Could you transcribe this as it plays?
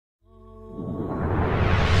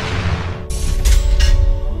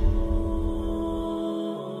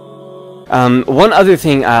One other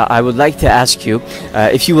thing I would like to ask you,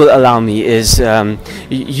 if you will allow me, is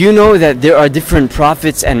you know that there are different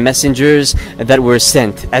prophets and messengers that were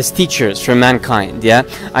sent as teachers for mankind, yeah?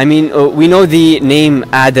 I mean, we know the name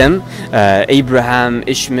Adam, Abraham,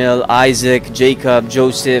 Ishmael, Isaac, Jacob,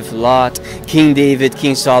 Joseph, Lot, King David,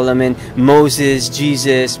 King Solomon, Moses,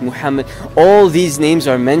 Jesus, Muhammad. All these names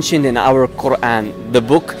are mentioned in our Quran, the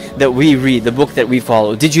book that we read, the book that we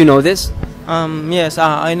follow. Did you know this? Yes,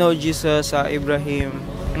 I know Jesus, Abraham,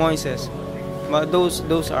 Moses, but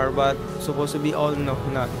those are but supposed to be all no,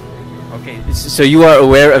 not. Okay. So you are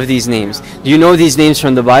aware of these names. Do you know these names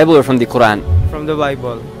from the Bible or from the Quran? From the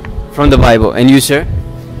Bible. From the Bible. And you, sir?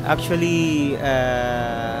 Actually,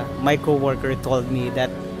 my coworker told me that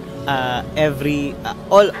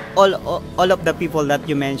all of the people that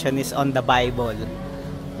you mentioned is on the Bible,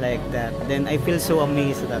 like that. Then I feel so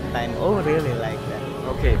amazed at that time. Oh, really, like that?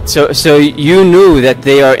 Okay, so you knew that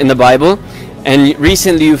they are in the Bible, and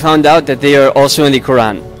recently you found out that they are also in the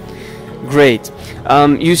Quran. Great.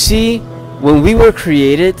 You see, when we were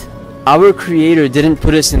created, our Creator didn't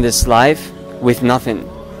put us in this life with nothing.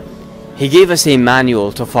 He gave us a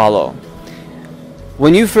manual to follow.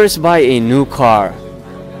 When you first buy a new car,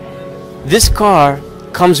 this car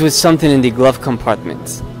comes with something in the glove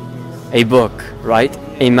compartment. A book, right?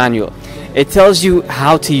 A manual. It tells you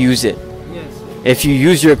how to use it. If you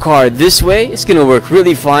use your car this way, it's going to work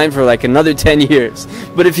really fine for like another 10 years.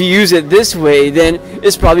 But if you use it this way, then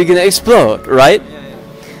it's probably going to explode, right?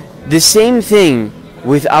 The same thing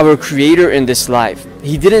with our Creator in this life.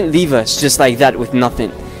 He didn't leave us just like that with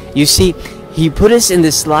nothing. You see, He put us in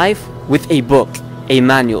this life with a book, a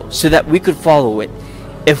manual, so that we could follow it.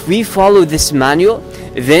 If we follow this manual,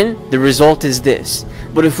 then the result is this.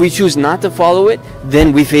 But if we choose not to follow it,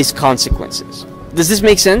 then we face consequences. Does this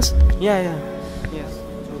make sense? Yeah.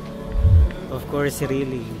 Of course,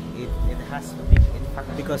 really, it has to be, in fact,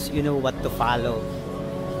 because you know what to follow.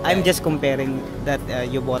 I'm just comparing that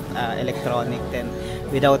you bought electronic, then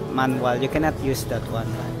without manual, you cannot use that one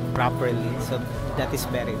properly. So that is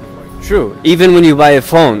very important. True. Even when you buy a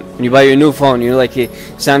phone, when you buy your new phone, you're like a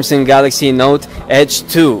Samsung Galaxy Note Edge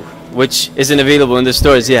 2, which isn't available in the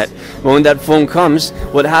stores yet. But when that phone comes,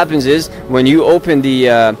 what happens is when you open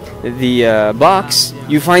the box,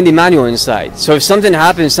 you find the manual inside. So if something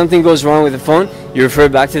happens, something goes wrong with the phone, you refer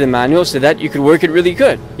back to the manual so that you could work it really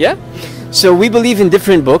good. Yeah? So we believe in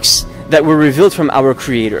different books that were revealed from our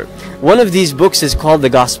Creator. One of these books is called the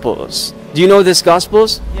Gospels. Do you know this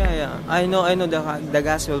Gospels? Yeah. I know the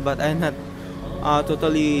Gospel, but I'm not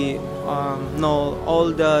totally know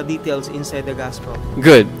all the details inside the Gospel.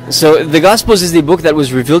 Good. So the Gospels is the book that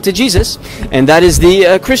was revealed to Jesus, and that is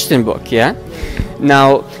the Christian book, yeah?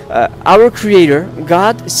 Now, our Creator,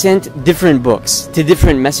 God, sent different books to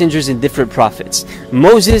different messengers and different prophets.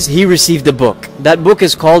 Moses, he received a book. That book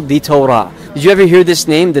is called the Torah. Did you ever hear this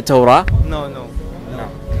name, the Torah? No.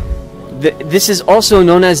 This is also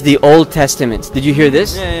known as the Old Testament. Did you hear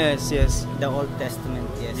this? Yes. The Old Testament,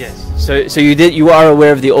 yes. So you are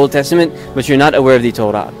aware of the Old Testament, but you're not aware of the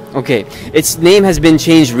Torah. Okay. Its name has been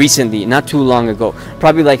changed recently, not too long ago,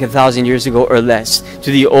 probably like 1,000 years ago or less,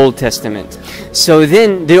 to the Old Testament. So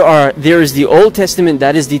then there is the Old Testament,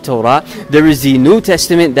 that is the Torah. There is the New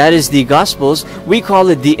Testament, that is the Gospels. We call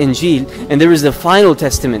it the Injil, and there is the Final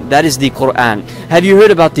Testament, that is the Quran. Have you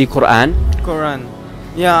heard about the Quran? Quran.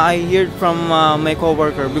 Yeah, I heard from my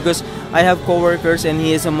coworker, because I have coworkers and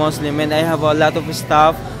he is a Muslim, and I have a lot of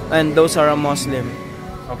staff and those are a Muslim.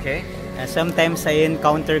 Okay. Sometimes I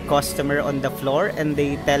encounter customer on the floor and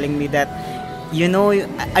they telling me that, you know,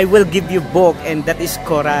 I will give you book and that is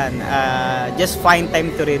Quran. Just find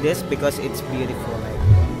time to read this because it's beautiful.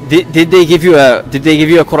 Did they give you a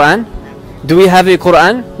Quran? Do we have a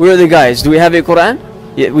Quran? Where are the guys? Do we have a Quran?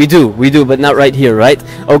 Yeah, we do, but not right here, right?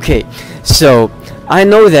 Okay. So I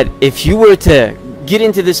know that if you were to get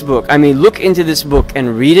into this book, look into this book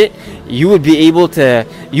and read it, you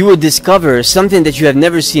would discover something that you have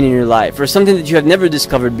never seen in your life, or something that you have never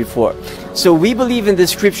discovered before. So we believe in the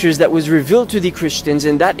scriptures that was revealed to the Christians,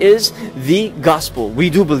 and that is the gospel. We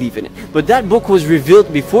do believe in it. But that book was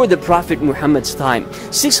revealed before the Prophet Muhammad's time,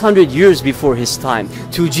 600 years before his time,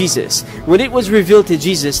 to Jesus. When it was revealed to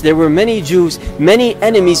Jesus, there were many Jews, many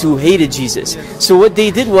enemies who hated Jesus. So what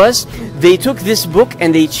they did was, they took this book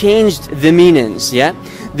and they changed the meanings, yeah?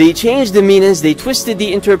 They changed the meanings, they twisted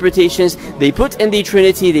the interpretations, they put in the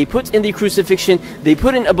Trinity, they put in the crucifixion, they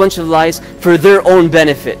put in a bunch of lies for their own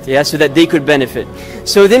benefit, yeah, so that they could benefit.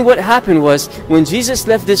 So then what happened was, when Jesus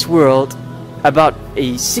left this world, about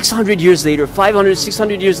 600 years later, 500,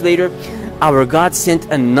 600 years later, our God sent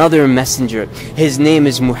another messenger. His name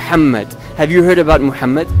is Muhammad. Have you heard about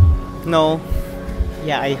Muhammad? No.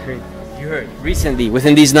 Yeah, I heard. You heard recently,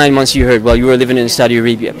 within these 9 months, you heard while you were living in Saudi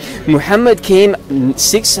Arabia. Muhammad came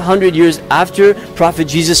 600 years after Prophet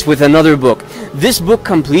Jesus with another book. This book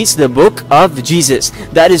completes the book of Jesus.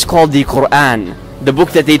 That is called the Quran, the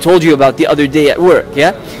book that they told you about the other day at work.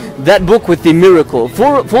 Yeah, that book with the miracle,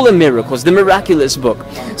 full of miracles, the miraculous book.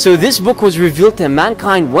 So this book was revealed to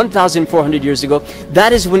mankind 1,400 years ago.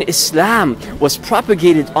 That is when Islam was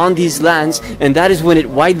propagated on these lands, and that is when it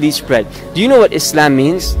widely spread. Do you know what Islam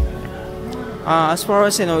means? As far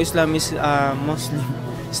as I know, Islam is Muslim.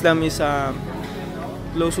 Islam is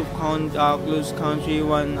close country,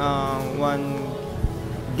 one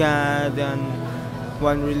God and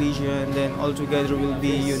one religion. Then all together will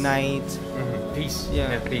be unite. Peace.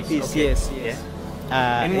 Yeah, peace. Peace. Okay. Yes.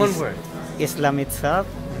 In one word. Islam itself,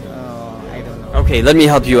 I don't know. Okay, let me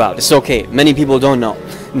help you out. It's okay. Many people don't know.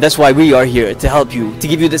 And that's why we are here, to help you, to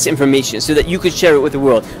give you this information so that you could share it with the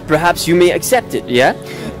world. Perhaps you may accept it, yeah?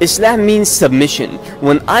 Islam means submission.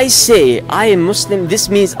 When I say I am Muslim, this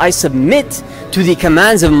means I submit to the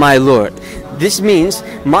commands of my Lord. This means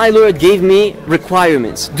my Lord gave me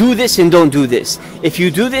requirements. Do this and don't do this. If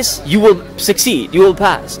you do this, you will succeed, you will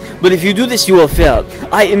pass. But if you do this, you will fail.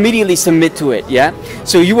 I immediately submit to it, yeah?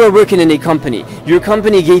 So you are working in a company. Your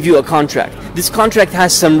company gave you a contract. This contract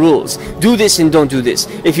has some rules. Do this and don't do this.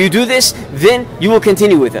 If you do this, then you will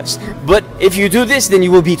continue with us. But if you do this, then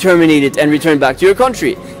you will be terminated and returned back to your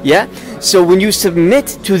country, yeah? So when you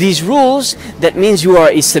submit to these rules, that means you are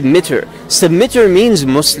a submitter. Submitter means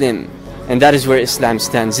Muslim. And that is where Islam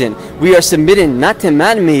stands in. We are submitting not to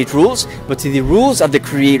man-made rules, but to the rules of the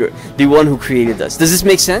Creator, the one who created us. Does this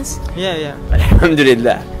make sense? Yeah.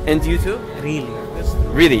 Alhamdulillah. And you too? Really?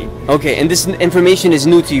 Really? Okay, and this information is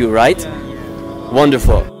new to you, right? Yeah.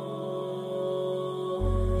 Wonderful.